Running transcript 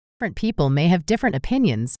different people may have different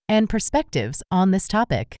opinions and perspectives on this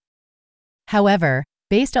topic. However,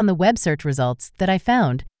 based on the web search results that I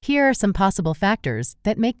found, here are some possible factors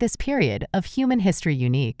that make this period of human history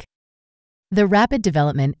unique. The rapid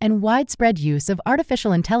development and widespread use of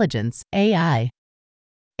artificial intelligence, AI.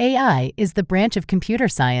 AI is the branch of computer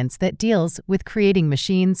science that deals with creating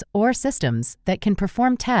machines or systems that can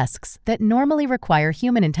perform tasks that normally require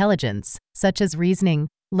human intelligence, such as reasoning,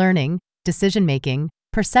 learning, decision-making,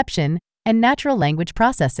 perception, and natural language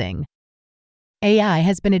processing. AI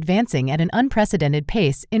has been advancing at an unprecedented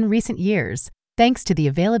pace in recent years, thanks to the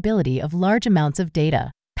availability of large amounts of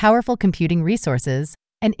data, powerful computing resources,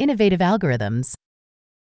 and innovative algorithms.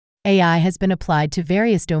 AI has been applied to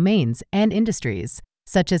various domains and industries,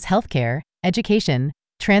 such as healthcare, education,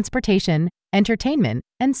 transportation, entertainment,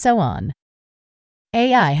 and so on.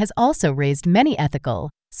 AI has also raised many ethical,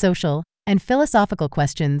 social, and philosophical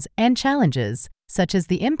questions and challenges, such as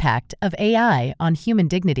the impact of AI on human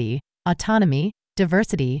dignity, autonomy,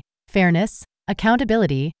 diversity, fairness,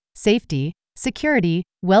 accountability, safety, security,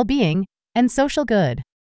 well-being, and social good.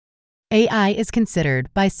 AI is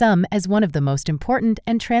considered by some as one of the most important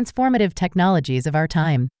and transformative technologies of our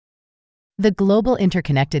time. The global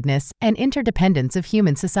interconnectedness and interdependence of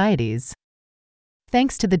human societies.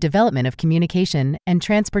 Thanks to the development of communication and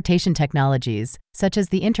transportation technologies, such as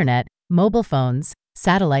the internet, mobile phones,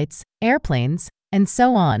 satellites, airplanes, and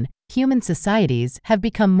so on, human societies have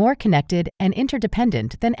become more connected and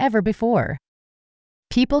interdependent than ever before.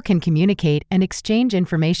 People can communicate and exchange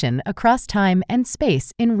information across time and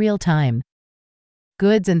space in real time.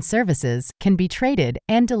 Goods and services can be traded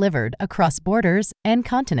and delivered across borders and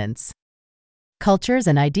continents. Cultures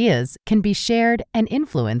and ideas can be shared and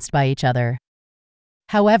influenced by each other.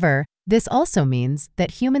 However, this also means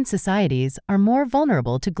that human societies are more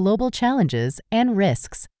vulnerable to global challenges and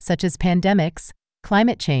risks, such as pandemics,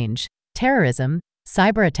 climate change, terrorism,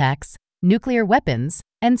 cyber attacks, nuclear weapons,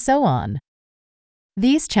 and so on.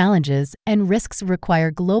 These challenges and risks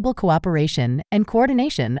require global cooperation and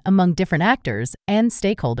coordination among different actors and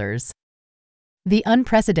stakeholders. The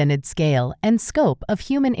unprecedented scale and scope of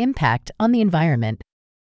human impact on the environment.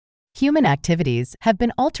 Human activities have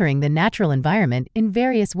been altering the natural environment in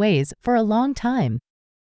various ways for a long time.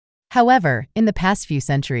 However, in the past few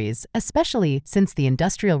centuries, especially since the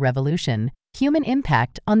Industrial Revolution, human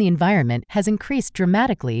impact on the environment has increased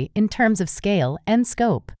dramatically in terms of scale and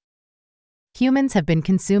scope. Humans have been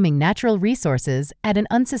consuming natural resources at an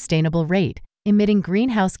unsustainable rate, emitting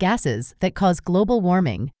greenhouse gases that cause global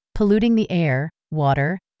warming, polluting the air,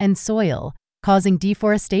 water, and soil, causing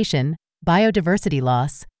deforestation, biodiversity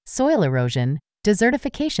loss, soil erosion,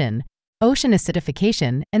 desertification, ocean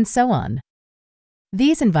acidification, and so on.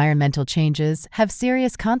 These environmental changes have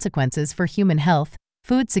serious consequences for human health,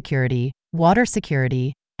 food security, water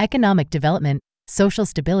security, economic development, social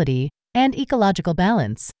stability, and ecological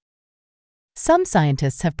balance. Some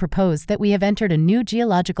scientists have proposed that we have entered a new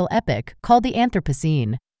geological epoch called the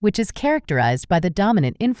Anthropocene, which is characterized by the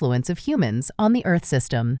dominant influence of humans on the Earth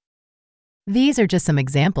system. These are just some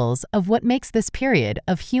examples of what makes this period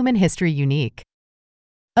of human history unique.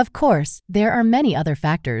 Of course, there are many other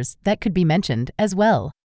factors that could be mentioned as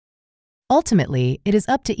well. Ultimately, it is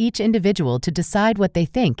up to each individual to decide what they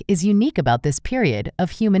think is unique about this period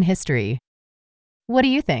of human history. What do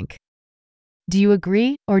you think? Do you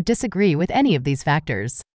agree or disagree with any of these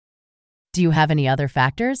factors? Do you have any other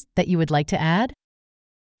factors that you would like to add?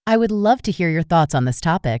 I would love to hear your thoughts on this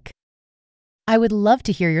topic. I would love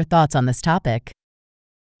to hear your thoughts on this topic.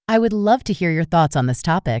 I would love to hear your thoughts on this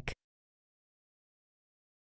topic.